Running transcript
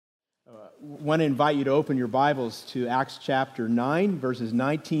Want to invite you to open your Bibles to Acts chapter 9, verses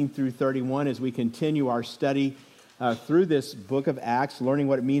 19 through 31 as we continue our study through this book of Acts, learning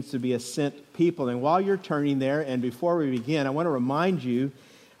what it means to be a sent people. And while you're turning there, and before we begin, I want to remind you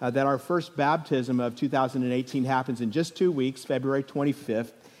that our first baptism of 2018 happens in just 2 weeks, February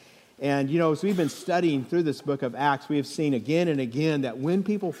 25th. And, as we've been studying through this book of Acts, we have seen again and again that when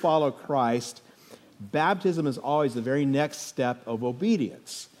people follow Christ, baptism is always the very next step of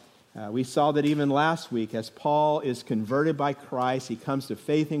obedience. We saw that even last week as Paul is converted by Christ, he comes to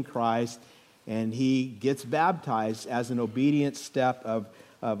faith in Christ, and he gets baptized as an obedient step of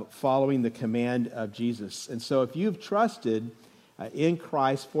following the command of Jesus. And so if you've trusted in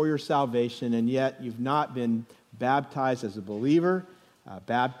Christ for your salvation, and yet you've not been baptized as a believer,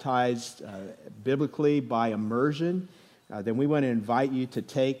 baptized biblically by immersion, then we want to invite you to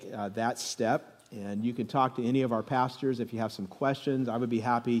take that step. And you can talk to any of our pastors if you have some questions. I would be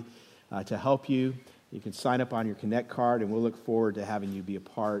happy to help you. You can sign up on your Connect card, and we'll look forward to having you be a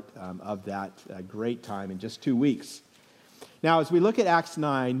part of that great time in just 2 weeks. Now, as we look at Acts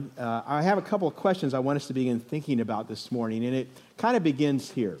 9, I have a couple of questions I want us to begin thinking about this morning, and it kind of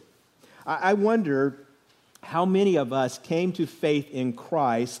begins here. I wonder how many of us came to faith in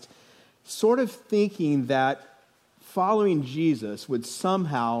Christ sort of thinking that following Jesus would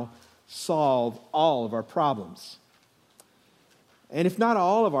somehow solve all of our problems. And if not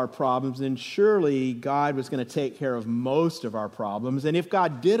all of our problems, then surely God was going to take care of most of our problems. And if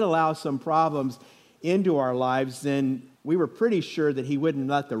God did allow some problems into our lives, then we were pretty sure that he wouldn't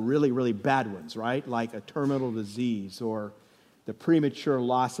let the really, really bad ones, right? Like a terminal disease or the premature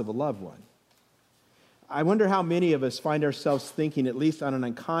loss of a loved one. I wonder how many of us find ourselves thinking, at least on an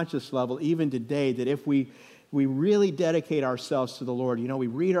unconscious level, even today, that if we really dedicate ourselves to the Lord. We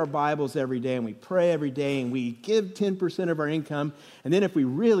read our Bibles every day and we pray every day and we give 10% of our income. And then if we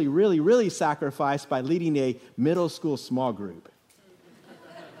really, really, really sacrifice by leading a middle school small group,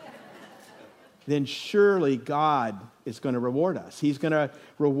 then surely God is going to reward us. He's going to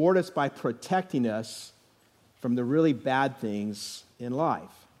reward us by protecting us from the really bad things in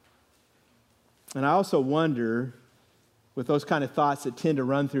life. And I also wonder, with those kind of thoughts that tend to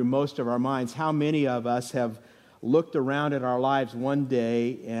run through most of our minds, how many of us have looked around at our lives one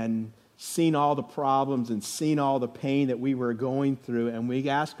day and seen all the problems and seen all the pain that we were going through, and we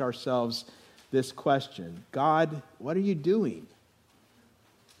ask ourselves this question: God, what are you doing?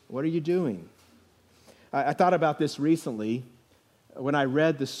 What are you doing? I thought about this recently when I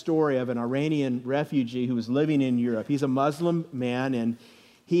read the story of an Iranian refugee who was living in Europe. He's a Muslim man, and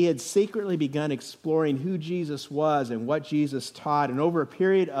he had secretly begun exploring who Jesus was and what Jesus taught. And over a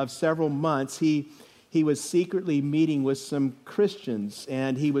period of several months, he was secretly meeting with some Christians,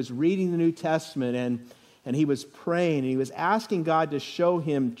 and he was reading the New Testament, and he was praying, and he was asking God to show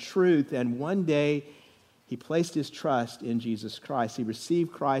him truth. And one day, he placed his trust in Jesus Christ. He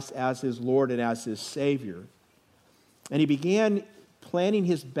received Christ as his Lord and as his Savior. And he began planning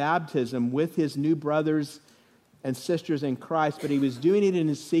his baptism with his new brothers and sisters in Christ, but he was doing it in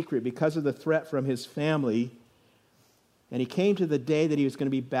his secret because of the threat from his family. And he came to the day that he was going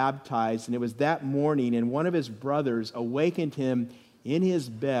to be baptized, and it was that morning, and one of his brothers awakened him in his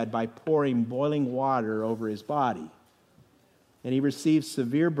bed by pouring boiling water over his body. And he received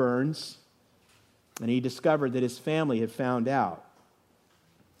severe burns, and he discovered that his family had found out.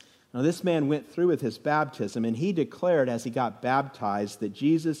 Now, this man went through with his baptism, and he declared as he got baptized that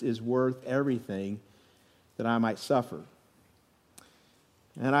Jesus is worth everything that I might suffer.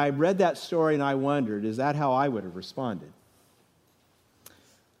 And I read that story and I wondered, is that how I would have responded?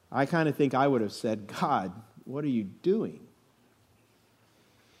 I kind of think I would have said, God, what are you doing?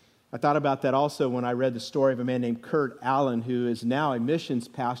 I thought about that also when I read the story of a man named Kurt Allen, who is now a missions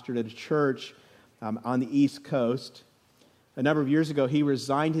pastor at a church on the East Coast. A number of years ago, he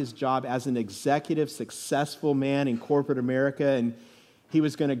resigned his job as an executive, successful man in corporate America, and he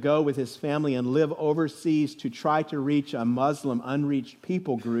was going to go with his family and live overseas to try to reach a Muslim unreached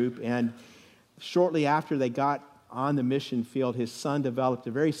people group. And shortly after they got on the mission field, his son developed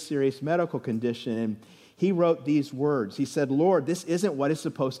a very serious medical condition. And he wrote these words. He said, Lord, this isn't what is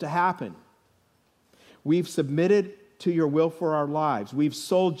supposed to happen. We've submitted to your will for our lives. We've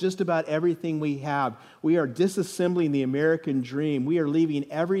sold just about everything we have. We are disassembling the American dream. We are leaving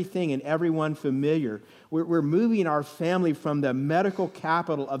everything and everyone familiar. We're moving our family from the medical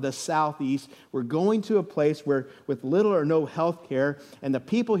capital of the Southeast. We're going to a place where with little or no health care, and the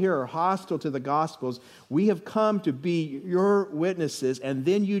people here are hostile to the Gospels. We have come to be your witnesses, and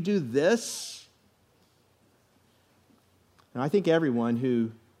then you do this? And I think everyone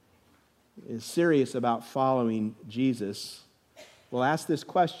who is serious about following Jesus will ask this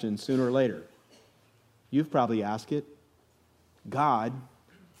question sooner or later. You've probably asked it. God,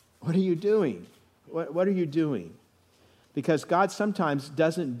 what are you doing? What are you doing? Because God sometimes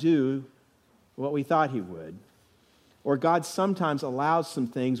doesn't do what we thought he would. Or God sometimes allows some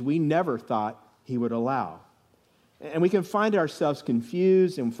things we never thought he would allow. And we can find ourselves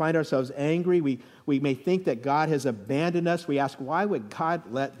confused and find ourselves angry. We may think that God has abandoned us. We ask, why would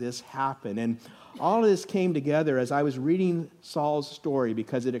God let this happen? And all of this came together as I was reading Saul's story,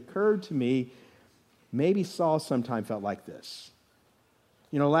 because it occurred to me, maybe Saul sometime felt like this.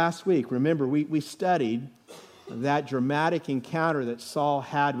 You know, last week, remember, we studied that dramatic encounter that Saul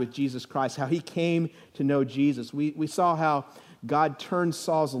had with Jesus Christ, how he came to know Jesus. We saw how God turned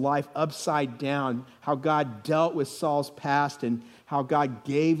Saul's life upside down, how God dealt with Saul's past, and how God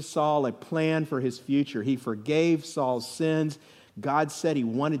gave Saul a plan for his future. He forgave Saul's sins. God said he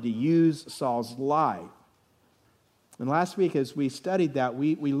wanted to use Saul's life. And last week, as we studied that,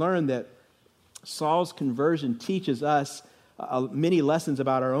 we learned that Saul's conversion teaches us many lessons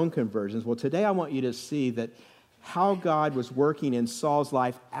about our own conversions. Well, today I want you to see that how God was working in Saul's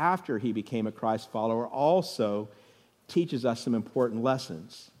life after he became a Christ follower also teaches us some important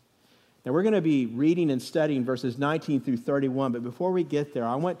lessons. Now, we're going to be reading and studying verses 19 through 31, but before we get there,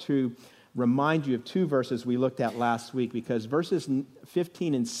 I want to remind you of two verses we looked at last week, because verses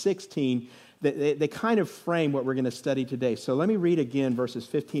 15 and 16, they kind of frame what we're going to study today. So let me read again verses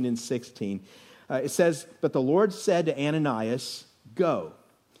 15 and 16. It says, "But the Lord said to Ananias, 'Go.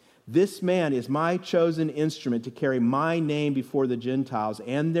 This man is my chosen instrument to carry my name before the Gentiles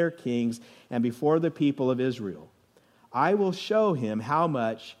and their kings and before the people of Israel. I will show him how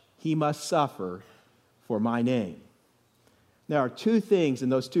much he must suffer for my name.'" There are two things in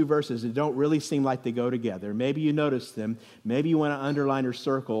those two verses that don't really seem like they go together. Maybe you noticed them. Maybe you want to underline or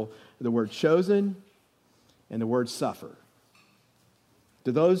circle the word chosen and the word suffer.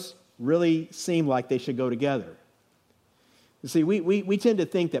 Do those really seem like they should go together? You see, we tend to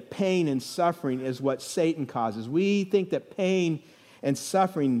think that pain and suffering is what Satan causes. We think that pain and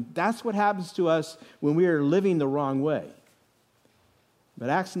suffering, that's what happens to us when we are living the wrong way. But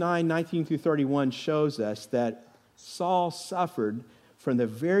Acts 9, 19 through 31 shows us that Saul suffered from the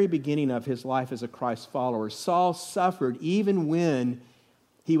very beginning of his life as a Christ follower. Saul suffered even when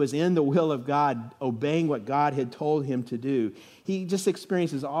he was in the will of God, obeying what God had told him to do. He just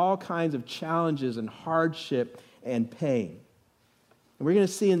experiences all kinds of challenges and hardship and pain. And we're going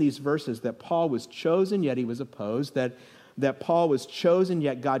to see in these verses that Paul was chosen, yet he was opposed, that Paul was chosen,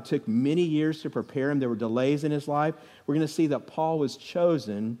 yet God took many years to prepare him. There were delays in his life. We're going to see that Paul was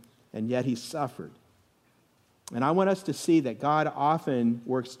chosen, and yet he suffered. And I want us to see that God often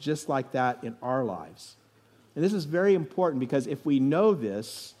works just like that in our lives. And this is very important, because if we know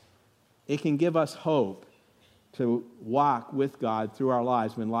this, it can give us hope to walk with God through our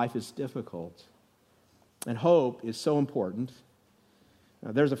lives when life is difficult. And hope is so important.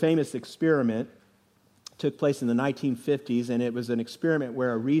 Now, there's a famous experiment took place in the 1950s, and it was an experiment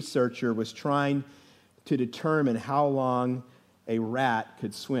where a researcher was trying to determine how long a rat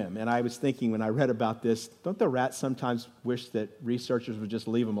could swim. And I was thinking when I read about this, don't the rats sometimes wish that researchers would just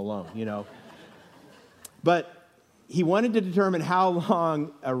leave them alone, you know? But he wanted to determine how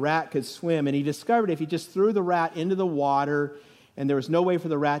long a rat could swim, and he discovered if he just threw the rat into the water and there was no way for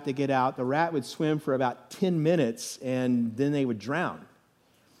the rat to get out, the rat would swim for about 10 minutes and then they would drown.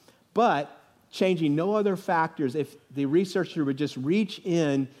 But changing no other factors, if the researcher would just reach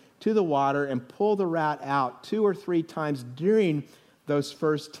in to the water and pull the rat out 2 or 3 times during those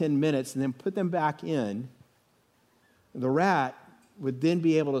first 10 minutes and then put them back in, the rat would then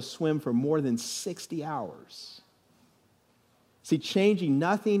be able to swim for more than 60 hours. See, changing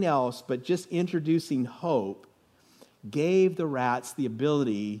nothing else but just introducing hope gave the rats the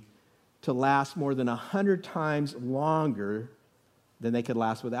ability to last more than 100 times longer than they could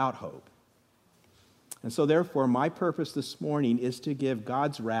last without hope. And so therefore, my purpose this morning is to give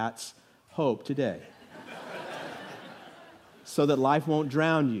God's rats hope today so that life won't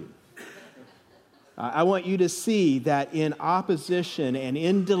drown you. I want you to see that in opposition and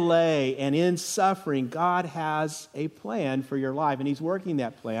in delay and in suffering, God has a plan for your life, and He's working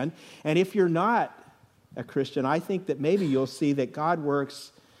that plan. And if you're not a Christian, I think that maybe you'll see that God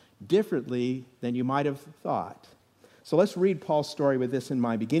works differently than you might have thought. So let's read Paul's story with this in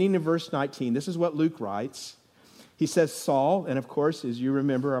mind. Beginning in verse 19, this is what Luke writes. He says, Saul, and of course, as you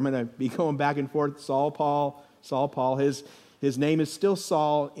remember, I'm going to be going back and forth, Saul, Paul. His name is still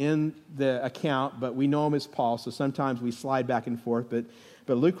Saul in the account, but we know him as Paul, so sometimes we slide back and forth. But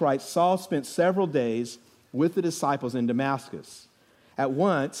Luke writes, Saul spent several days with the disciples in Damascus. At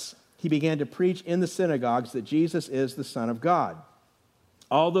once, he began to preach in the synagogues that Jesus is the Son of God.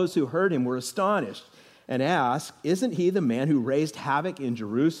 All those who heard him were astonished and asked, "Isn't he the man who raised havoc in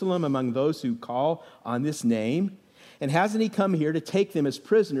Jerusalem among those who call on this name? And hasn't he come here to take them as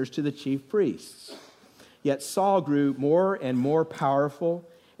prisoners to the chief priests?" Yet Saul grew more and more powerful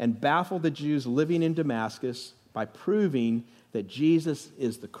and baffled the Jews living in Damascus by proving that Jesus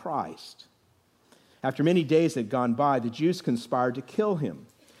is the Christ. After many days had gone by, the Jews conspired to kill him.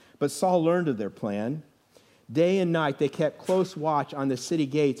 But Saul learned of their plan. Day and night they kept close watch on the city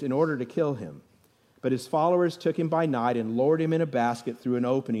gates in order to kill him. But his followers took him by night and lowered him in a basket through an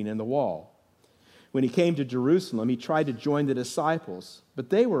opening in the wall. When he came to Jerusalem, he tried to join the disciples, but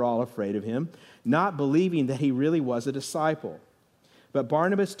they were all afraid of him, not believing that he really was a disciple. But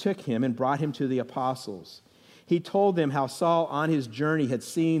Barnabas took him and brought him to the apostles. He told them how Saul on his journey had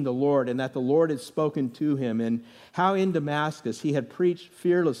seen the Lord and that the Lord had spoken to him, and how in Damascus he had preached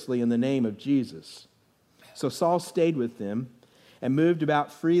fearlessly in the name of Jesus. So Saul stayed with them and moved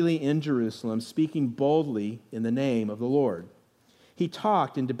about freely in Jerusalem, speaking boldly in the name of the Lord. He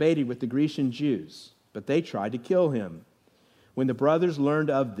talked and debated with the Grecian Jews, but they tried to kill him. When the brothers learned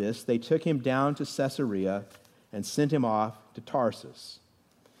of this, they took him down to Caesarea and sent him off to Tarsus.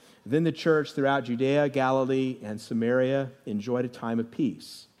 Then the church throughout Judea, Galilee, and Samaria enjoyed a time of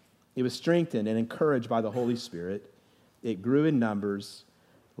peace. It was strengthened and encouraged by the Holy Spirit. It grew in numbers,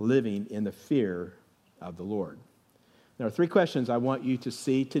 living in the fear of the Lord. There are three questions I want you to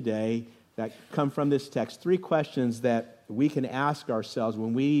see today that come from this text. Three questions that we can ask ourselves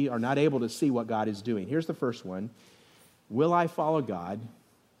when we are not able to see what God is doing. Here's the first one. Will I follow God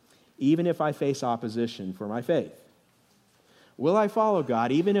even if I face opposition for my faith? Will I follow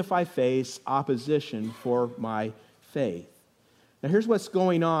God even if I face opposition for my faith? Now here's what's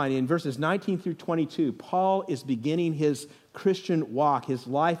going on in verses 19 through 22. Paul is beginning his Christian walk, his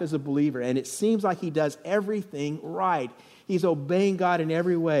life as a believer, and it seems like he does everything right. He's obeying God in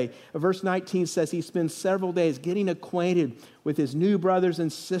every way. Verse 19 says he spends several days getting acquainted with his new brothers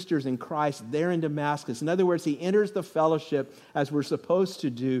and sisters in Christ there in Damascus. In other words, he enters the fellowship as we're supposed to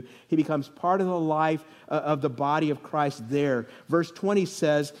do. He becomes part of the life of the body of Christ there. Verse 20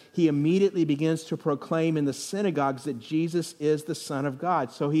 says he immediately begins to proclaim in the synagogues that Jesus is the Son of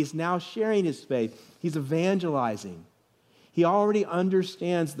God. So he's now sharing his faith. He's evangelizing. He already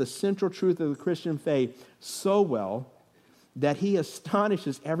understands the central truth of the Christian faith so well that he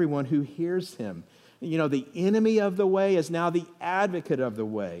astonishes everyone who hears him. You know, the enemy of the way is now the advocate of the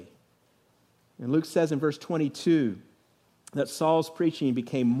way. And Luke says in verse 22 that Saul's preaching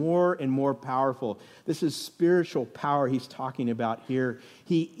became more and more powerful. This is spiritual power he's talking about here.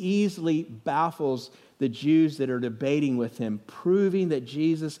 He easily baffles the Jews that are debating with him, proving that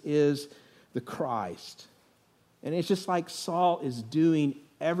Jesus is the Christ. And it's just like Saul is doing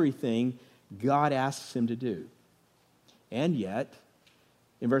everything God asks him to do. And yet,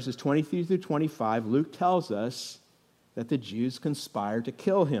 in verses 23 through 25, Luke tells us that the Jews conspired to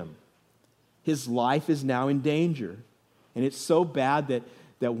kill him. His life is now in danger. And it's so bad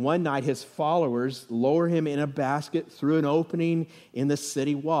that one night his followers lower him in a basket through an opening in the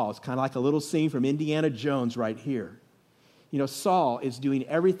city wall. It's kind of like a little scene from Indiana Jones right here. You know, Saul is doing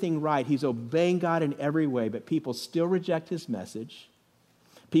everything right. He's obeying God in every way, but people still reject his message.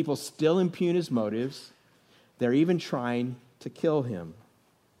 People still impugn his motives. They're even trying to kill him.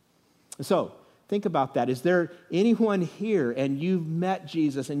 So, think about that. Is there anyone here and you've met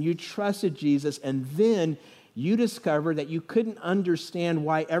Jesus and you trusted Jesus and then you discover that you couldn't understand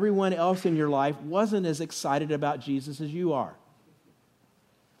why everyone else in your life wasn't as excited about Jesus as you are?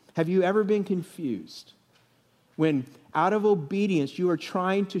 Have you ever been confused when out of obedience you are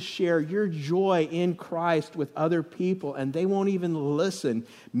trying to share your joy in Christ with other people and they won't even listen?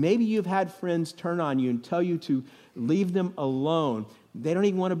 Maybe you've had friends turn on you and tell you to leave them alone. They don't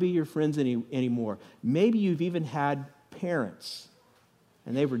even want to be your friends anymore. Maybe you've even had parents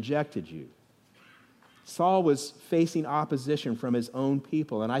and they've rejected you. Saul was facing opposition from his own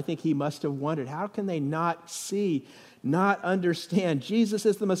people, and I think he must have wondered, how can they not see, not understand? Jesus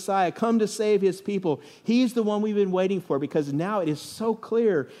is the Messiah, come to save his people. He's the one we've been waiting for, because now it is so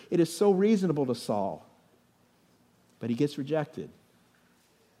clear, it is so reasonable to Saul. But he gets rejected.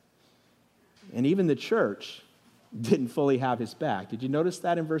 And even the church didn't fully have his back. Did you notice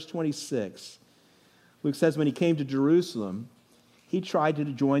that in verse 26? Luke says when he came to Jerusalem, he tried to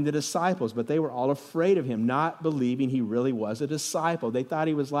join the disciples, but they were all afraid of him, not believing he really was a disciple. They thought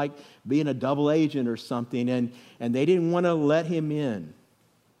he was like being a double agent or something, and they didn't want to let him in.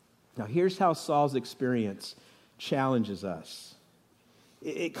 Now, here's how Saul's experience challenges us.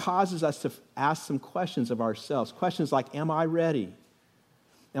 It causes us to ask some questions of ourselves. Questions like, am I ready?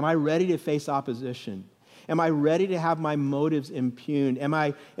 Am I ready to face opposition? Am I ready to have my motives impugned? Am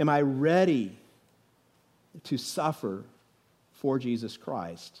I ready to suffer for Jesus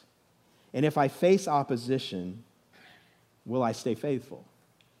Christ? And if I face opposition, will I stay faithful?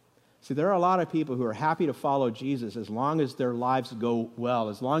 See, there are a lot of people who are happy to follow Jesus as long as their lives go well,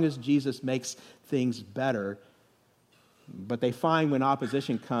 as long as Jesus makes things better. But they find when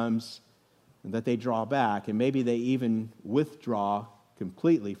opposition comes that they draw back, and maybe they even withdraw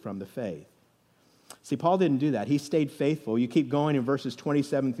completely from the faith. See, Paul didn't do that. He stayed faithful. You keep going in verses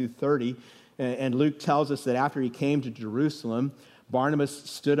 27 through 30, and Luke tells us that after he came to Jerusalem, Barnabas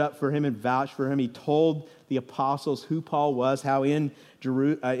stood up for him and vouched for him. He told the apostles who Paul was, how in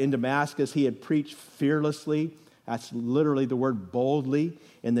Damascus he had preached fearlessly. That's literally the word boldly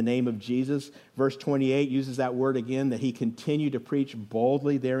in the name of Jesus. Verse 28 uses that word again, that he continued to preach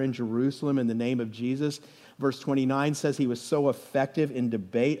boldly there in Jerusalem in the name of Jesus. Verse 29 says he was so effective in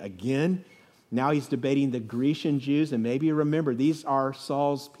debate again. Now he's debating the Grecian Jews, and maybe you remember, these are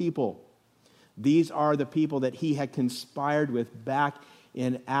Saul's people. These are the people that he had conspired with back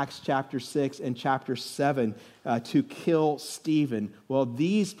in Acts chapter 6 and chapter 7 to kill Stephen. Well,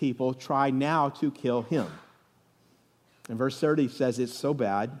 these people try now to kill him. And verse 30 says it's so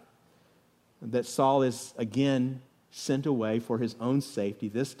bad that Saul is again sent away for his own safety.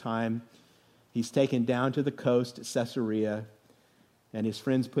 This time he's taken down to the coast at Caesarea, and his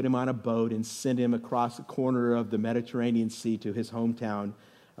friends put him on a boat and sent him across the corner of the Mediterranean Sea to his hometown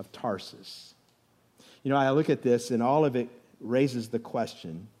of Tarsus. You know, I look at this, and all of it raises the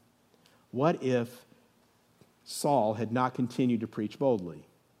question, what if Saul had not continued to preach boldly?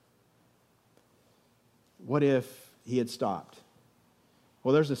 What if he had stopped?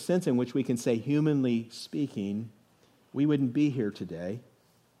 Well, there's a sense in which we can say, humanly speaking, we wouldn't be here today.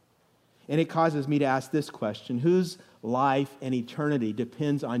 And it causes me to ask this question: whose life and eternity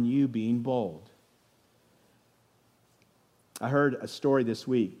depends on you being bold? I heard a story this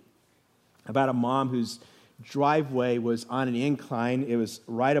week about a mom whose driveway was on an incline. It was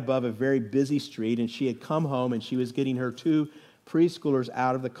right above a very busy street, and she had come home and she was getting her 2 preschoolers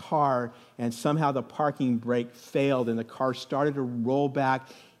out of the car, and somehow the parking brake failed and the car started to roll back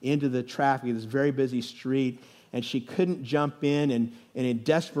into the traffic of this very busy street, and she couldn't jump in, and in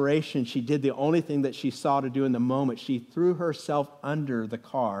desperation she did the only thing that she saw to do in the moment. She threw herself under the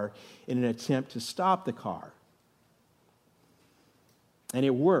car in an attempt to stop the car. And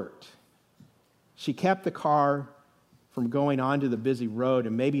it worked. She kept the car from going onto the busy road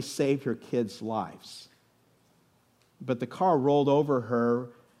and maybe saved her kids' lives. But the car rolled over her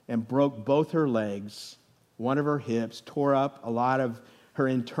and broke both her legs, one of her hips, tore up a lot of her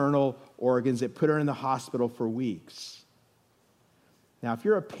internal organs. It put her in the hospital for weeks. Now, if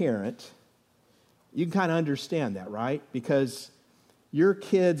you're a parent, you can kind of understand that, right? Because your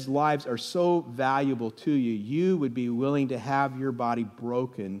kids' lives are so valuable to you, you would be willing to have your body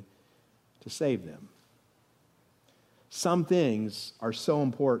broken to save them. Some things are so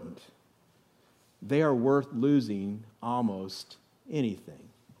important, they are worth losing almost anything,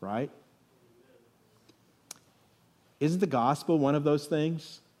 right? Isn't the gospel one of those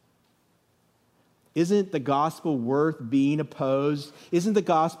things? Isn't the gospel worth being opposed? Isn't the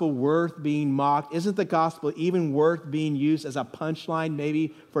gospel worth being mocked? Isn't the gospel even worth being used as a punchline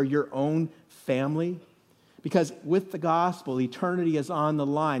maybe for your own family? Because with the gospel, eternity is on the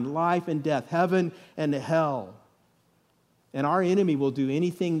line, life and death, heaven and hell. And our enemy will do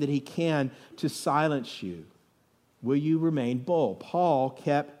anything that he can to silence you. Will you remain bold? Paul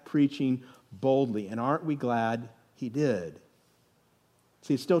kept preaching boldly, and aren't we glad he did?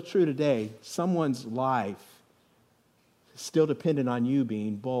 See, it's still true today. Someone's life is still dependent on you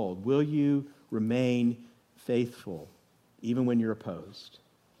being bold. Will you remain faithful, even when you're opposed?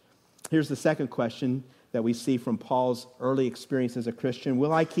 Here's the second question that we see from Paul's early experience as a Christian.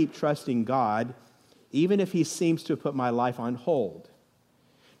 Will I keep trusting God even if he seems to have put my life on hold?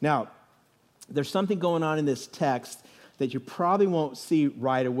 Now, there's something going on in this text that you probably won't see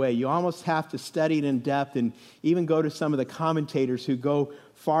right away. You almost have to study it in depth and even go to some of the commentators who go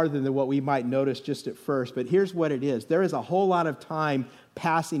farther than what we might notice just at first. But here's what it is. There is a whole lot of time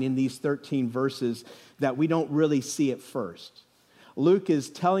passing in these 13 verses that we don't really see at first. Luke is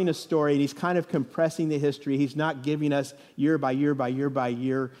telling a story, and he's kind of compressing the history. He's not giving us year by year by year by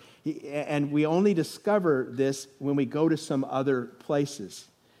year. And we only discover this when we go to some other places.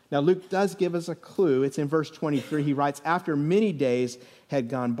 Now, Luke does give us a clue. It's in verse 23. He writes, after many days had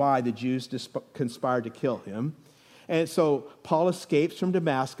gone by, the Jews conspired to kill him. And so Paul escapes from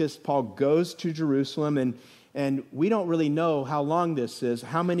Damascus. Paul goes to Jerusalem, and we don't really know how long this is,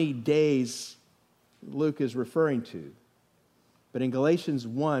 how many days Luke is referring to. But in Galatians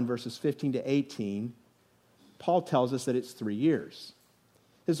 1, verses 15 to 18, Paul tells us that it's 3 years.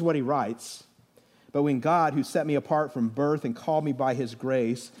 This is what he writes. But when God, who set me apart from birth and called me by his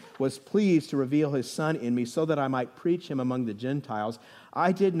grace, was pleased to reveal his Son in me so that I might preach him among the Gentiles,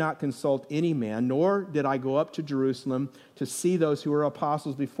 I did not consult any man, nor did I go up to Jerusalem to see those who were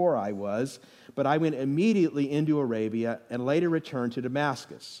apostles before I was, but I went immediately into Arabia and later returned to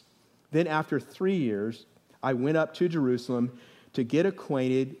Damascus. Then after 3 years, I went up to Jerusalem to get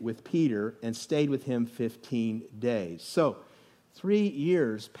acquainted with Peter and stayed with him 15 days. So 3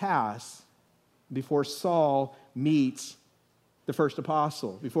 years pass before Saul meets the first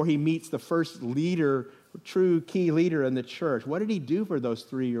apostle, before he meets the first leader, true key leader in the church. What did he do for those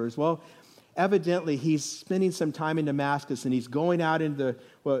 3 years? Well, evidently he's spending some time in Damascus and he's going out into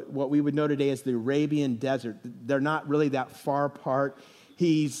what we would know today as the Arabian desert. They're not really that far apart.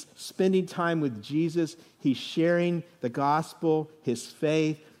 He's spending time with Jesus. He's sharing the gospel, his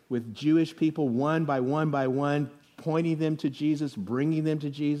faith with Jewish people one by one, pointing them to Jesus, bringing them to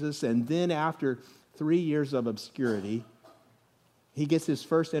Jesus. And then after 3 years of obscurity, he gets his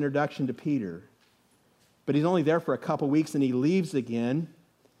first introduction to Peter. But he's only there for a couple weeks and he leaves again.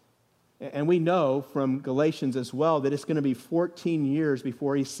 And we know from Galatians as well that it's going to be 14 years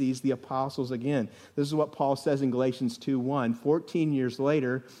before he sees the apostles again. This is what Paul says in Galatians 2:1. 14 years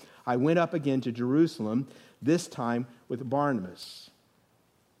later, I went up again to Jerusalem, this time with Barnabas.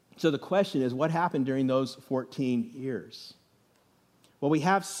 So the question is, what happened during those 14 years? Well, we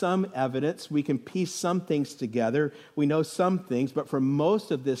have some evidence. We can piece some things together. We know some things, but for most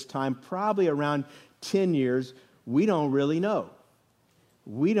of this time, probably around 10 years, we don't really know.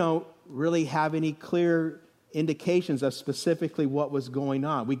 We don't really have any clear indications of specifically what was going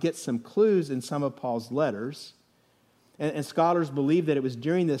on. We get some clues in some of Paul's letters, and scholars believe that it was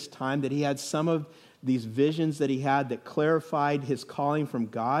during this time that he had some of these visions that he had that clarified his calling from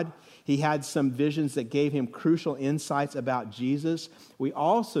God. He had some visions that gave him crucial insights about Jesus. We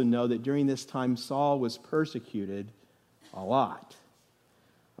also know that during this time, Saul was persecuted a lot.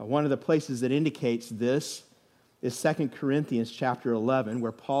 One of the places that indicates this is 2 Corinthians chapter 11,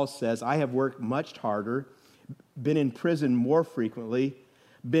 where Paul says, I have worked much harder, been in prison more frequently,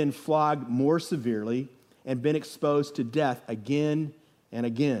 been flogged more severely, and been exposed to death again and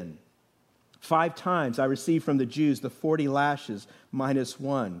again. 5 times I received from the Jews the 40 lashes minus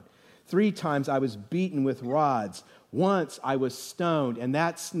 1. 3 times I was beaten with rods. Once I was stoned, and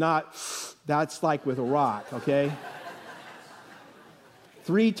that's like with a rock, okay?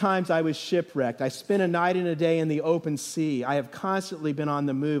 3 times I was shipwrecked. I spent a night and a day in the open sea. I have constantly been on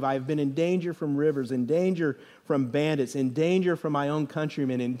the move. I have been in danger from rivers, in danger from bandits, in danger from my own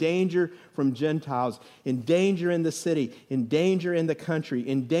countrymen, in danger from Gentiles, in danger in the city, in danger in the country,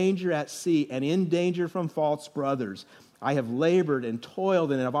 in danger at sea, and in danger from false brothers. I have labored and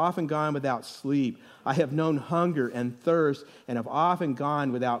toiled and have often gone without sleep. I have known hunger and thirst and have often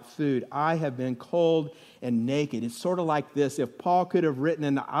gone without food. I have been cold and naked. It's sort of like this. If Paul could have written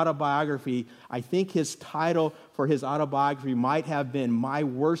an autobiography, I think his title for his autobiography might have been My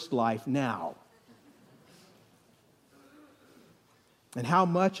Worst Life Now. And how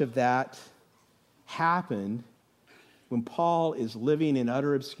much of that happened when Paul is living in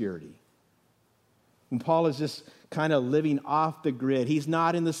utter obscurity? When Paul is just kind of living off the grid. He's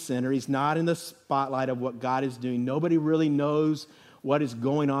not in the center. He's not in the spotlight of what God is doing. Nobody really knows what is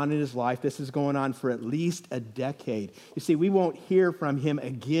going on in his life. This is going on for at least a decade. You see, we won't hear from him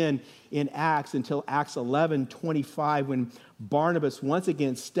again in Acts until Acts 11:25, when Barnabas once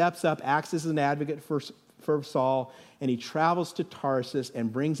again steps up, acts as an advocate for Saul, and he travels to Tarsus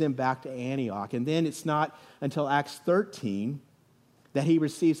and brings him back to Antioch. And then it's not until Acts 13 that he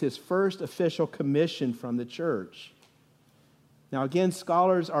receives his first official commission from the church. Now, again,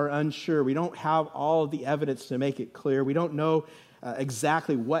 scholars are unsure. We don't have all of the evidence to make it clear. We don't know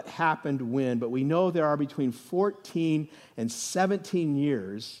exactly what happened when, but we know there are between 14 and 17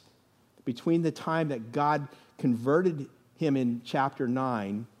 years between the time that God converted him in chapter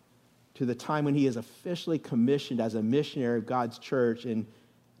 9 to the time when he is officially commissioned as a missionary of God's church in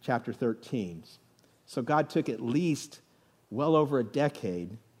chapter 13. So God took at least well over a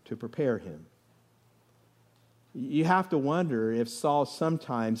decade to prepare him. You have to wonder if Saul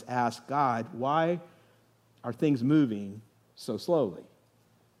sometimes asked God, why are things moving so slowly?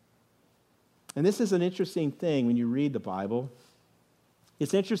 And this is an interesting thing when you read the Bible.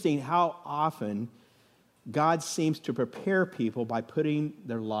 It's interesting how often God seems to prepare people by putting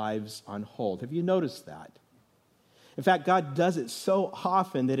their lives on hold. Have you noticed that? In fact, God does it so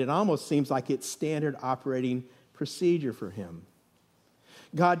often that it almost seems like it's standard operating procedure for him.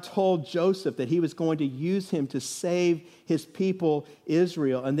 God told Joseph that he was going to use him to save his people,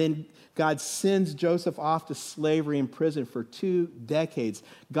 Israel. And then God sends Joseph off to slavery in prison for 2 decades.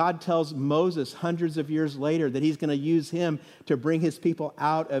 God tells Moses hundreds of years later that he's going to use him to bring his people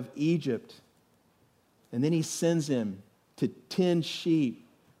out of Egypt. And then he sends him to tend sheep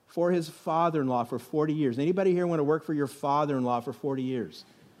for his father-in-law for 40 years. Anybody here want to work for your father-in-law for 40 years?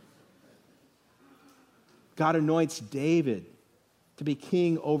 God anoints David to be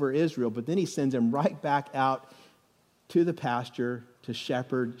king over Israel, but then he sends him right back out to the pasture to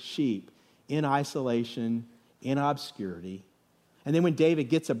shepherd sheep in isolation, in obscurity. And then when David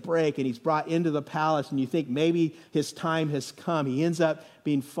gets a break and he's brought into the palace and you think maybe his time has come, he ends up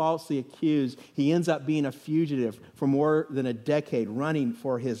being falsely accused. He ends up being a fugitive for more than a decade, running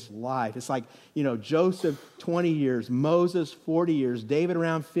for his life. It's like, Joseph 20 years, Moses 40 years, David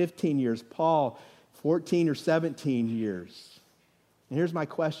around 15 years, Paul 14 or 17 years. And here's my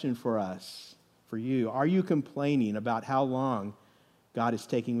question for us, for you. Are you complaining about how long God is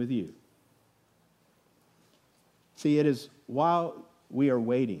taking with you? See, it is while we are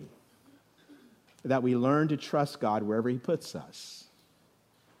waiting that we learn to trust God wherever he puts us.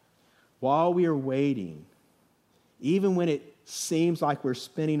 While we are waiting, even when it seems like we're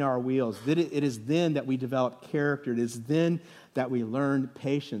spinning our wheels, it is then that we develop character. It is then that we learn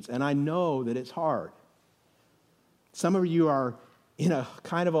patience. And I know that it's hard. Some of you are in a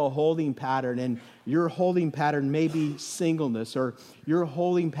kind of a holding pattern, and your holding pattern may be singleness, or your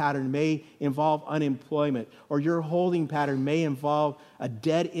holding pattern may involve unemployment, or your holding pattern may involve a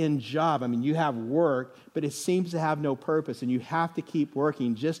dead-end job. I mean, you have work, but it seems to have no purpose, and you have to keep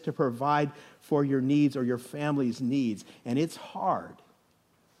working just to provide for your needs or your family's needs. And it's hard,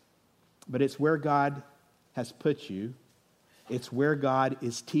 but it's where God has put you. It's where God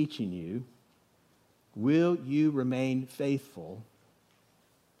is teaching you. Will you remain faithful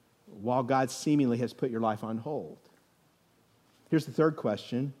while God seemingly has put your life on hold? Here's the third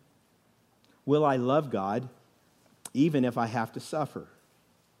question. Will I love God even if I have to suffer?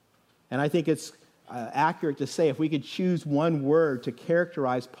 And I think it's accurate to say if we could choose one word to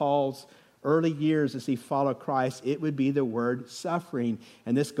characterize Paul's early years as he followed Christ, it would be the word suffering.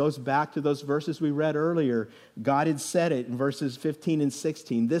 And this goes back to those verses we read earlier. God had said it in verses 15 and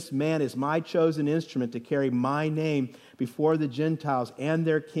 16. This man is my chosen instrument to carry my name before the Gentiles and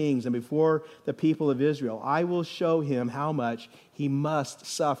their kings and before the people of Israel. I will show him how much he must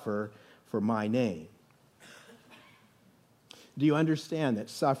suffer for my name. Do you understand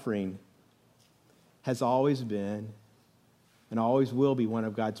that suffering has always been and always will be one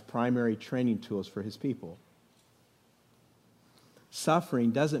of God's primary training tools for his people?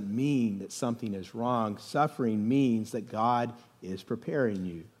 Suffering doesn't mean that something is wrong. Suffering means that God is preparing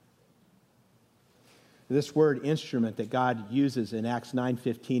you. This word instrument that God uses in Acts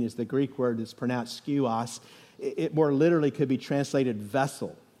 9:15 is the Greek word that's pronounced skuos. It more literally could be translated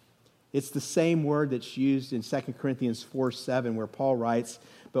vessel. It's the same word that's used in 2 Corinthians 4:7 where Paul writes,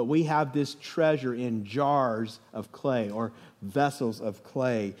 but we have this treasure in jars of clay or vessels of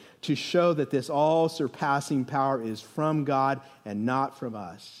clay to show that this all-surpassing power is from God and not from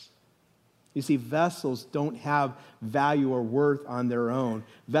us. You see, vessels don't have value or worth on their own.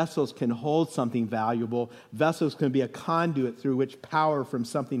 Vessels can hold something valuable. Vessels can be a conduit through which power from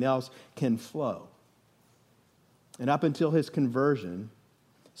something else can flow. And up until his conversion,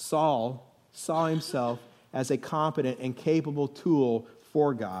 Saul saw himself as a competent and capable tool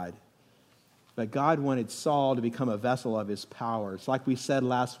for God. But God wanted Saul to become a vessel of his power. It's like we said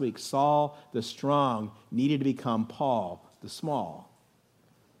last week, Saul the strong needed to become Paul the small.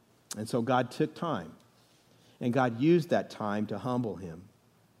 And so God took time, and God used that time to humble him.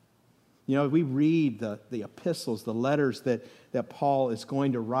 You know, we read the epistles, the letters that Paul is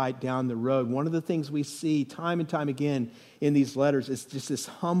going to write down the road. One of the things we see time and time again in these letters is just this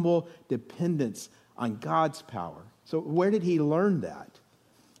humble dependence on God's power. So where did he learn that?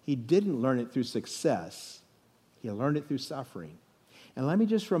 He didn't learn it through success. He learned it through suffering. And let me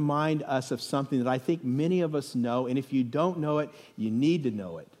just remind us of something that I think many of us know, and if you don't know it, you need to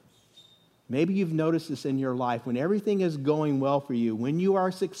know it. Maybe you've noticed this in your life. When everything is going well for you, when you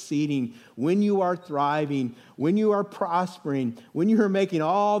are succeeding, when you are thriving, when you are prospering, when you are making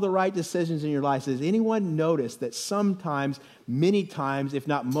all the right decisions in your life, does anyone notice that sometimes, many times, if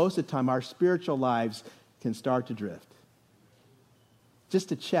not most of the time, our spiritual lives can start to drift? Just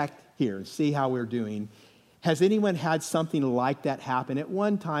to check here and see how we're doing. Has anyone had something like that happen at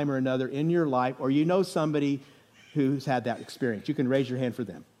one time or another in your life, or you know somebody who's had that experience? You can raise your hand for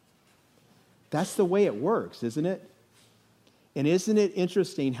them. That's the way it works, isn't it? And isn't it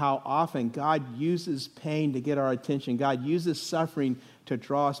interesting how often God uses pain to get our attention? God uses suffering to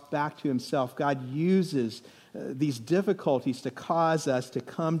draw us back to himself. God uses these difficulties to cause us to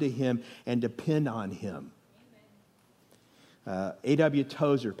come to him and depend on him. A.W.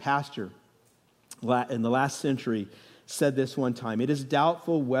 Tozer, pastor in the last century, said this one time: "It is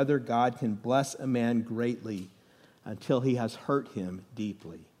doubtful whether God can bless a man greatly until he has hurt him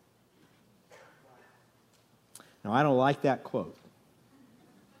deeply." Now, I don't like that quote,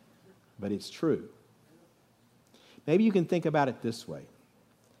 but it's true. Maybe you can think about it this way.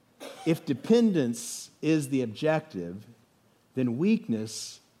 If dependence is the objective, then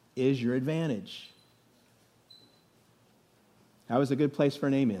weakness is your advantage. That was a good place for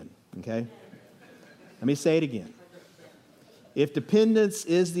an amen, okay? Let me say it again. If dependence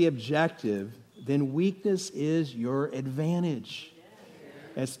is the objective, then weakness is your advantage.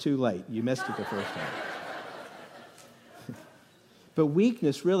 It's too late. You missed it the first time. But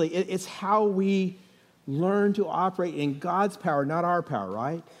weakness, really, it's how we learn to operate in God's power, not our power,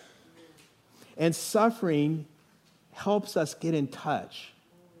 right? And suffering helps us get in touch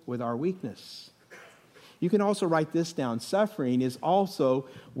with our weakness. You can also write this down. Suffering is also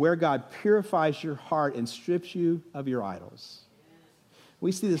where God purifies your heart and strips you of your idols.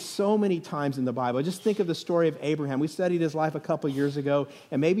 We see this so many times in the Bible. Just think of the story of Abraham. We studied his life a couple years ago,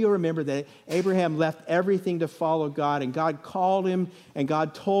 and maybe you'll remember that Abraham left everything to follow God, and God called him, and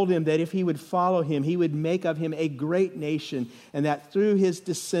God told him that if he would follow him, he would make of him a great nation, and that through his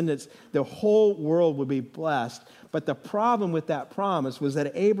descendants, the whole world would be blessed. But the problem with that promise was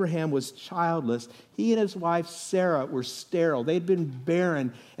that Abraham was childless. He and his wife Sarah were sterile. They'd been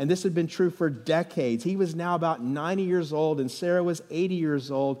barren, and this had been true for decades. He was now about 90 years old, and Sarah was 80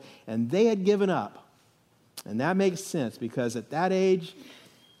 years old, and they had given up. And that makes sense, because at that age,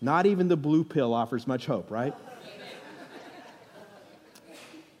 not even the blue pill offers much hope, right?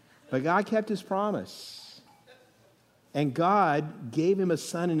 But God kept his promise. And God gave him a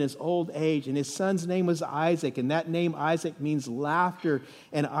son in his old age, and his son's name was Isaac, and that name Isaac means laughter,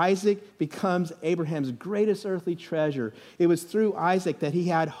 and Isaac becomes Abraham's greatest earthly treasure. It was through Isaac that he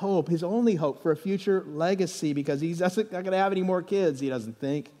had hope, his only hope for a future legacy, because he's not going to have any more kids, he doesn't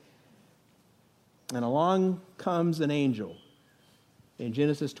think. And along comes an angel in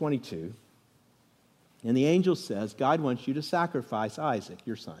Genesis 22, and the angel says, God wants you to sacrifice Isaac,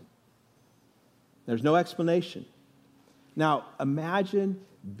 your son. There's no explanation. Now, imagine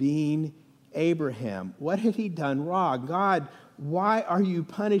being Abraham. What had he done wrong? God, why are you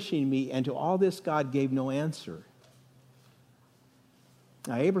punishing me? And to all this, God gave no answer.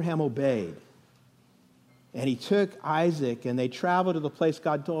 Now, Abraham obeyed. And he took Isaac, and they traveled to the place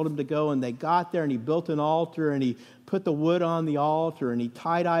God told him to go, and they got there, and he built an altar, and he put the wood on the altar, and he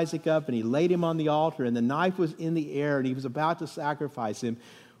tied Isaac up, and he laid him on the altar, and the knife was in the air, and he was about to sacrifice him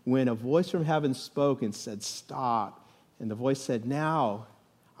when a voice from heaven spoke and said, "Stop." And the voice said, "Now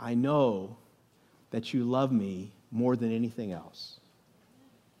I know that you love me more than anything else.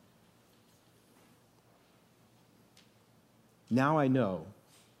 Now I know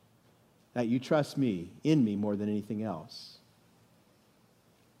that you trust me, in me, more than anything else."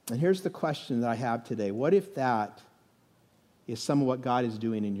 And here's the question that I have today. What if that is some of what God is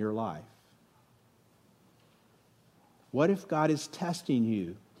doing in your life? What if God is testing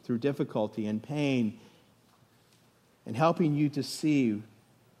you through difficulty and pain and helping you to see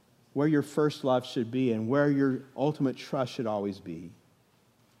where your first love should be and where your ultimate trust should always be?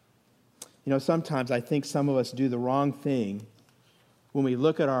 You know, sometimes I think some of us do the wrong thing when we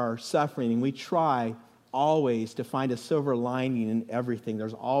look at our suffering, and we try always to find a silver lining in everything.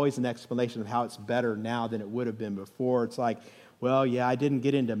 There's always an explanation of how it's better now than it would have been before. It's like, well, yeah, I didn't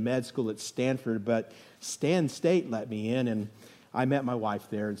get into med school at Stanford, but Stan State let me in, and I met my wife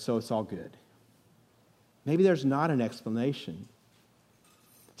there, and so it's all good. Maybe there's not an explanation.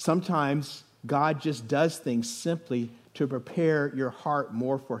 Sometimes God just does things simply to prepare your heart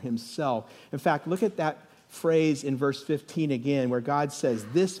more for himself. In fact, look at that phrase in verse 15 again, where God says,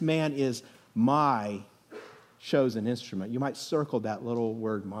 "This man is my chosen instrument." You might circle that little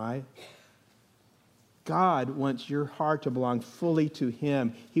word, "my." God wants your heart to belong fully to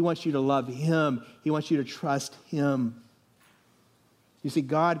him. He wants you to love him. He wants you to trust him. You see,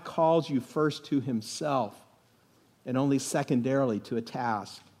 God calls you first to himself and only secondarily to a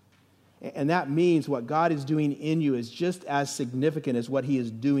task. And that means what God is doing in you is just as significant as what he is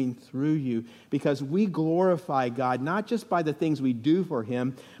doing through you, because we glorify God not just by the things we do for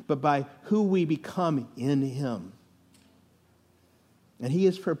him, but by who we become in him. And he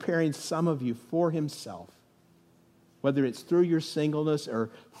is preparing some of you for himself. whether it's through your singleness or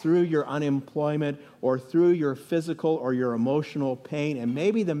through your unemployment or through your physical or your emotional pain. And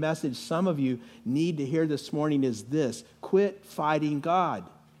maybe the message some of you need to hear this morning is this: quit fighting God.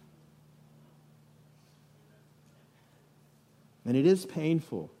 And it is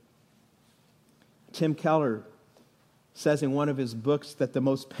painful. Tim Keller says in one of his books that the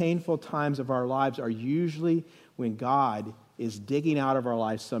most painful times of our lives are usually when God is digging out of our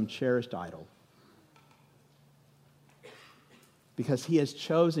lives some cherished idol. Because he has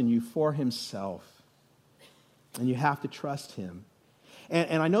chosen you for himself. And you have to trust him.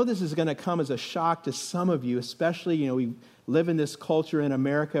 And I know this is going to come as a shock to some of you, especially, we live in this culture in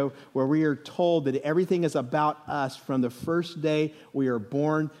America where we are told that everything is about us from the first day we are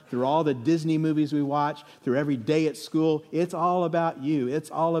born, through all the Disney movies we watch, through every day at school. It's all about you.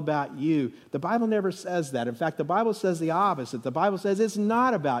 It's all about you. The Bible never says that. In fact, the Bible says the opposite. The Bible says it's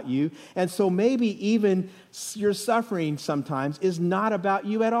not about you. And so maybe even your suffering sometimes is not about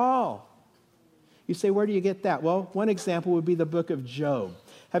you at all. You say, where do you get that? Well, one example would be the book of Job.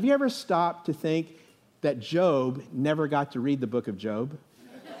 Have you ever stopped to think that Job never got to read the book of Job?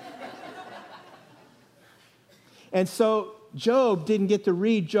 And so Job didn't get to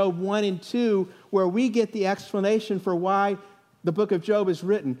read Job 1 and 2, where we get the explanation for why the book of Job is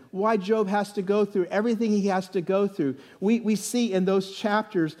written, why Job has to go through everything he has to go through. We see in those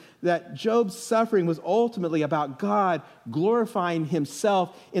chapters that Job's suffering was ultimately about God glorifying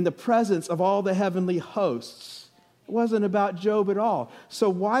himself in the presence of all the heavenly hosts. It wasn't about Job at all. So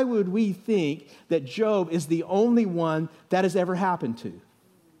why would we think that Job is the only one that has ever happened to?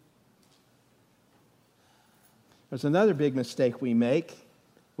 There's another big mistake we make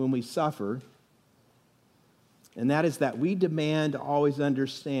when we suffer, and that is that we demand to always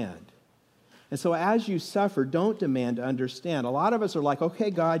understand. And so as you suffer, don't demand to understand. A lot of us are like,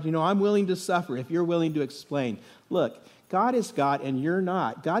 okay, God, I'm willing to suffer if you're willing to explain. Look, God is God and you're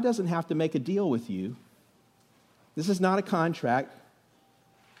not. God doesn't have to make a deal with you. This is not a contract.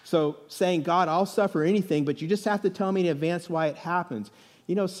 So saying, God, I'll suffer anything, but you just have to tell me in advance why it happens.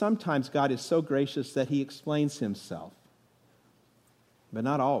 Sometimes God is so gracious that he explains himself, but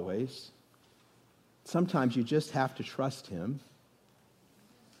not always. Sometimes you just have to trust him.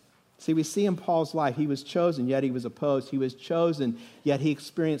 See, we see in Paul's life, he was chosen, yet he was opposed. He was chosen, yet he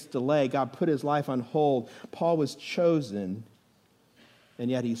experienced delay. God put his life on hold. Paul was chosen,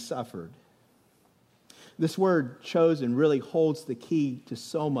 and yet he suffered. This word chosen really holds the key to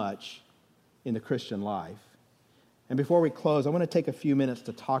so much in the Christian life. And before we close, I want to take a few minutes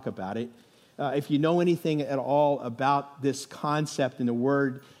to talk about it. If you know anything at all about this concept in the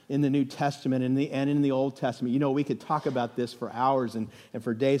Word in the New Testament and in the Old Testament, we could talk about this for hours and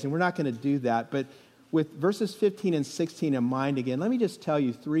for days, and we're not going to do that. But with verses 15 and 16 in mind again, let me just tell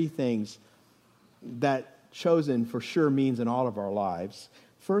you three things that chosen for sure means in all of our lives.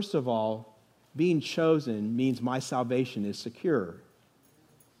 First of all, being chosen means my salvation is secure.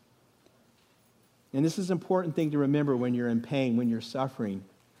 And this is an important thing to remember when you're in pain, when you're suffering.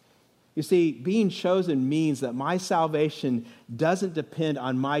 You see, being chosen means that my salvation doesn't depend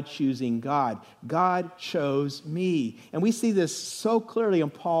on my choosing God. God chose me. And we see this so clearly in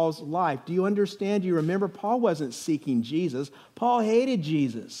Paul's life. Do you understand? Do you remember? Paul wasn't seeking Jesus. Paul hated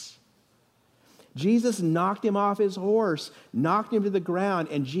Jesus. Jesus knocked him off his horse, knocked him to the ground,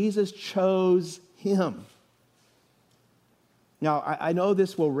 and Jesus chose him. Now, I know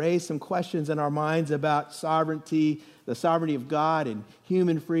this will raise some questions in our minds about sovereignty, the sovereignty of God and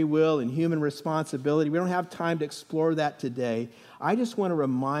human free will and human responsibility. We don't have time to explore that today. I just want to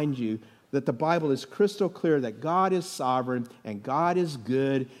remind you that the Bible is crystal clear that God is sovereign and God is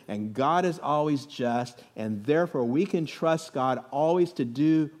good and God is always just, and therefore we can trust God always to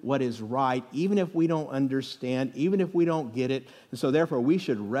do what is right, even if we don't understand, even if we don't get it. And so therefore we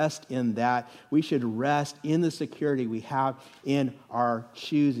should rest in that. We should rest in the security we have in our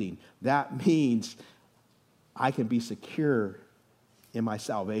choosing. That means I can be secure in my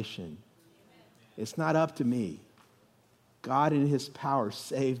salvation. It's not up to me. God in his power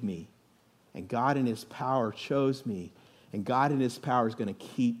saved me. And God in his power chose me. And God in his power is going to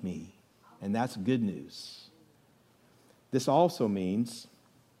keep me. And that's good news. This also means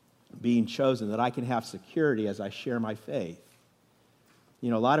being chosen, that I can have security as I share my faith. A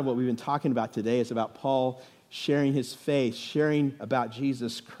lot of what we've been talking about today is about Paul sharing his faith, sharing about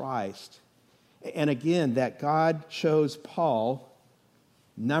Jesus Christ. And again, that God chose Paul,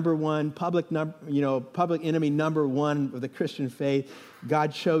 number one, public enemy number one of the Christian faith.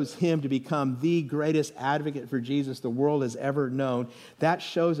 God chose him to become the greatest advocate for Jesus the world has ever known. That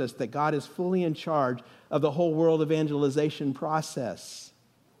shows us that God is fully in charge of the whole world evangelization process.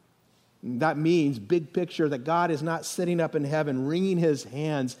 That means, big picture, that God is not sitting up in heaven, wringing his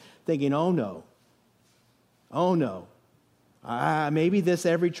hands, thinking, oh no, maybe this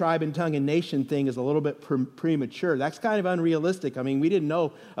every tribe and tongue and nation thing is a little bit premature. That's kind of unrealistic. I mean, we didn't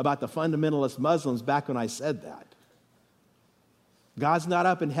know about the fundamentalist Muslims back when I said that. God's not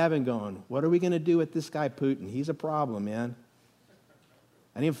up in heaven going, what are we going to do with this guy Putin? He's a problem, man.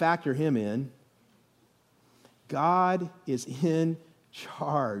 I didn't factor him in. God is in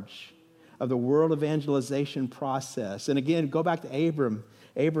charge of the world evangelization process. And again, go back to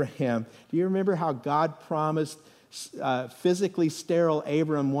Abraham. Do you remember how God promised physically sterile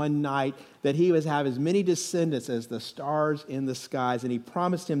Abram one night that he would have as many descendants as the stars in the skies? And he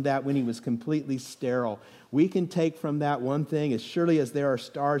promised him that when he was completely sterile. We can take from that one thing: as surely as there are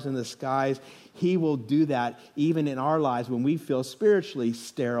stars in the skies, he will do that even in our lives when we feel spiritually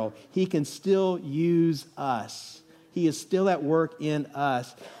sterile. He can still use us. He is still at work in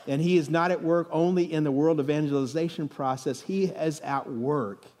us. And he is not at work only in the world evangelization process. He is at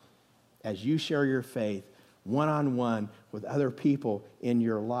work as you share your faith one-on-one with other people in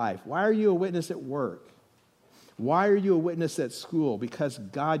your life. Why are you a witness at work? Why are you a witness at school? Because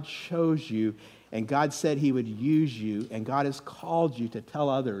God chose you, and God said he would use you, and God has called you to tell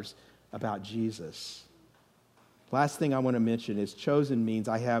others about Jesus. Last thing I want to mention is chosen means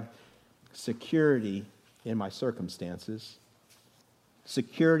I have security in my circumstances,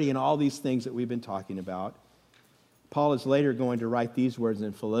 security in all these things that we've been talking about. Paul is later going to write these words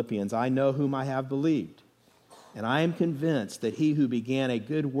in Philippians: I know whom I have believed, and I am convinced that he who began a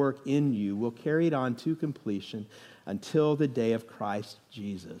good work in you will carry it on to completion until the day of Christ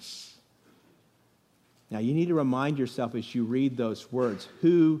Jesus. Now, you need to remind yourself as you read those words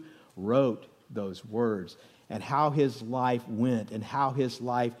who wrote those words and how his life went and how his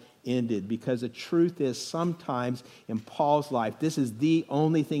life ended. Because the truth is, sometimes in Paul's life, this is the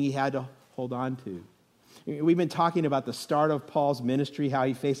only thing he had to hold on to. We've been talking about the start of Paul's ministry, how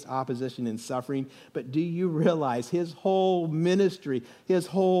he faced opposition and suffering. But do you realize his whole ministry, his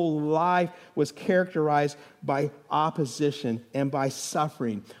whole life was characterized by opposition and by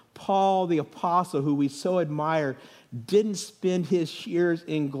suffering? Paul, the apostle, who we so admire, didn't spend his years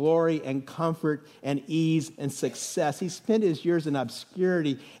in glory and comfort and ease and success. He spent his years in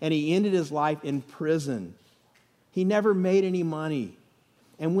obscurity, and he ended his life in prison. He never made any money.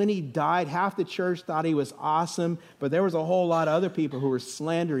 And when he died, half the church thought he was awesome, but there was a whole lot of other people who were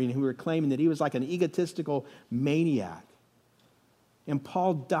slandering, who were claiming that he was like an egotistical maniac. And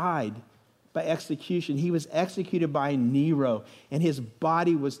Paul died by execution. He was executed by Nero, and his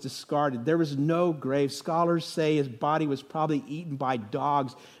body was discarded. There was no grave. Scholars say his body was probably eaten by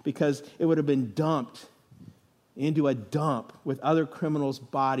dogs because it would have been dumped into a dump with other criminals'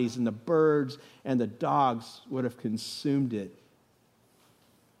 bodies, and the birds and the dogs would have consumed it.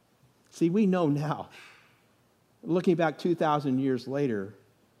 See, we know now, looking back 2,000 years later,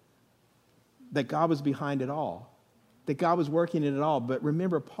 that God was behind it all, that God was working in it all. But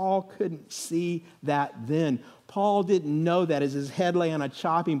remember, Paul couldn't see that then. Paul didn't know that as his head lay on a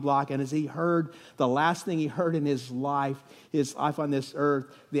chopping block, and as he heard the last thing he heard in his life on this earth,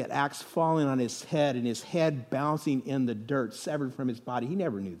 that axe falling on his head and his head bouncing in the dirt, severed from his body. He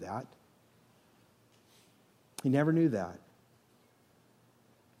never knew that. He never knew that.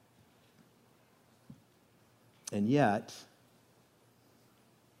 And yet,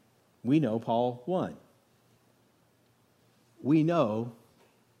 we know Paul won. We know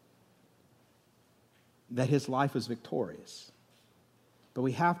that his life was victorious. But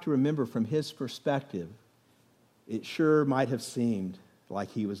we have to remember, from his perspective, it sure might have seemed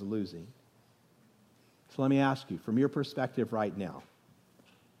like he was losing. So let me ask you, from your perspective right now,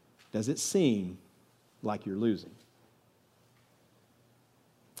 does it seem like you're losing?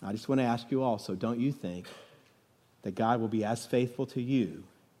 I just want to ask you also, don't you think that God will be as faithful to you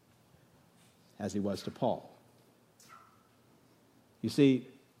as he was to Paul? You see,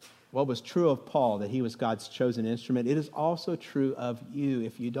 what was true of Paul, that he was God's chosen instrument, it is also true of you.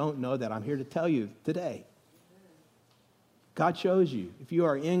 If you don't know that, I'm here to tell you today. God chose you. If you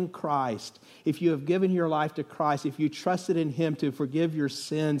are in Christ, if you have given your life to Christ, if you trusted in him to forgive your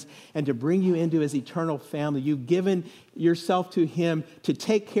sins and to bring you into his eternal family, you've given yourself to him to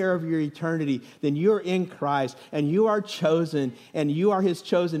take care of your eternity, then you're in Christ and you are chosen and you are his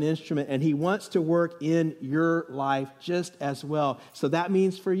chosen instrument, and he wants to work in your life just as well. So that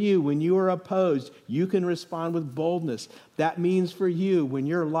means for you, when you are opposed, you can respond with boldness. That means for you, when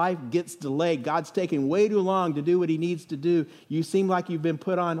your life gets delayed, God's taking way too long to do what he needs to do, you seem like you've been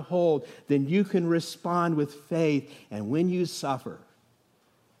put on hold, then you can respond with faith. And when you suffer,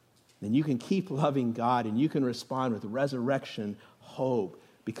 then you can keep loving God, and you can respond with resurrection hope,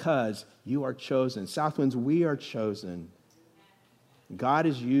 because you are chosen. Southwinds, we are chosen. God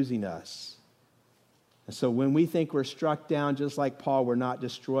is using us. And so when we think we're struck down just like Paul, we're not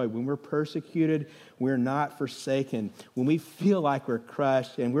destroyed. When we're persecuted, we're not forsaken. When we feel like we're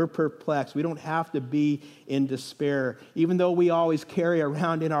crushed and we're perplexed, we don't have to be in despair. Even though we always carry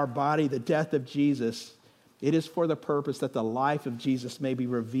around in our body the death of Jesus, it is for the purpose that the life of Jesus may be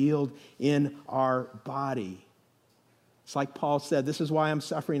revealed in our body. It's like Paul said, this is why I'm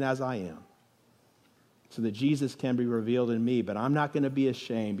suffering as I am, so that Jesus can be revealed in me. But I'm not going to be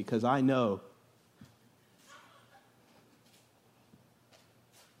ashamed, because I know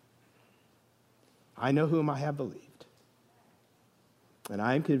whom I have believed. And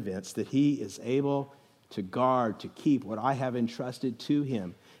I am convinced that he is able to guard, to keep what I have entrusted to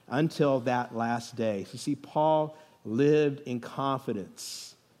him until that last day. So see, Paul lived in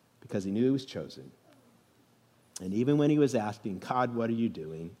confidence because he knew he was chosen. And even when he was asking, God, what are you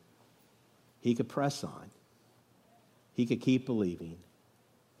doing? He could press on. He could keep believing.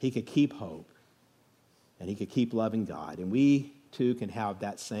 He could keep hope. And he could keep loving God. And we too can have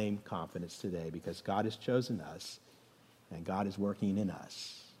that same confidence today, because God has chosen us and God is working in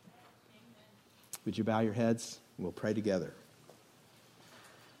us. Amen. Would you bow your heads? We'll pray together.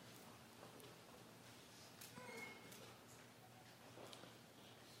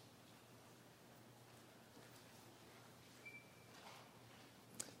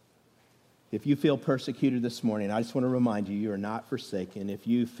 If you feel persecuted this morning, I just want to remind you, you are not forsaken. If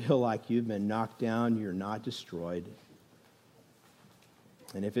you feel like you've been knocked down, you're not destroyed.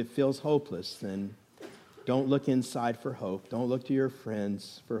 And if it feels hopeless, then don't look inside for hope. Don't look to your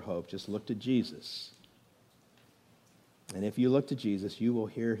friends for hope. Just look to Jesus. And if you look to Jesus, you will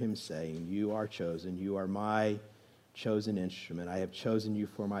hear him saying, you are chosen. You are my chosen instrument. I have chosen you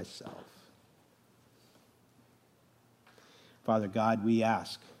for myself. Father God, we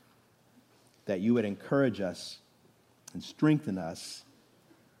ask that you would encourage us and strengthen us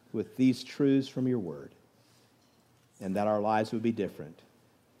with these truths from your word, and that our lives would be different.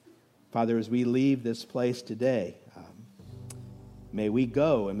 Father, as we leave this place today, may we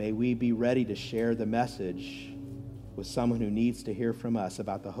go and may we be ready to share the message with someone who needs to hear from us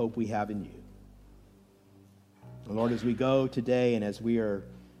about the hope we have in you. And Lord, as we go today and as we are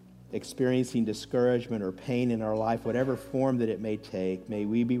experiencing discouragement or pain in our life, whatever form that it may take, may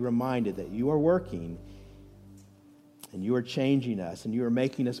we be reminded that you are working and you are changing us and you are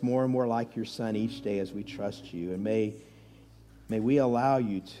making us more and more like your Son each day as we trust you. And may we allow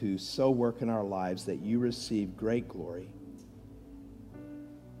you to so work in our lives that you receive great glory.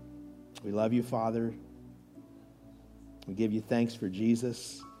 We love you, Father. We give you thanks for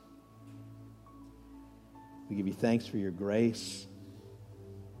Jesus. We give you thanks for your grace.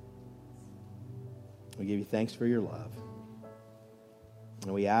 We give you thanks for your love.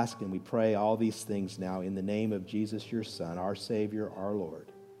 And we ask and we pray all these things now in the name of Jesus, your Son, our Savior, our Lord.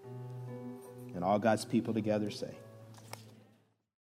 And all God's people together say,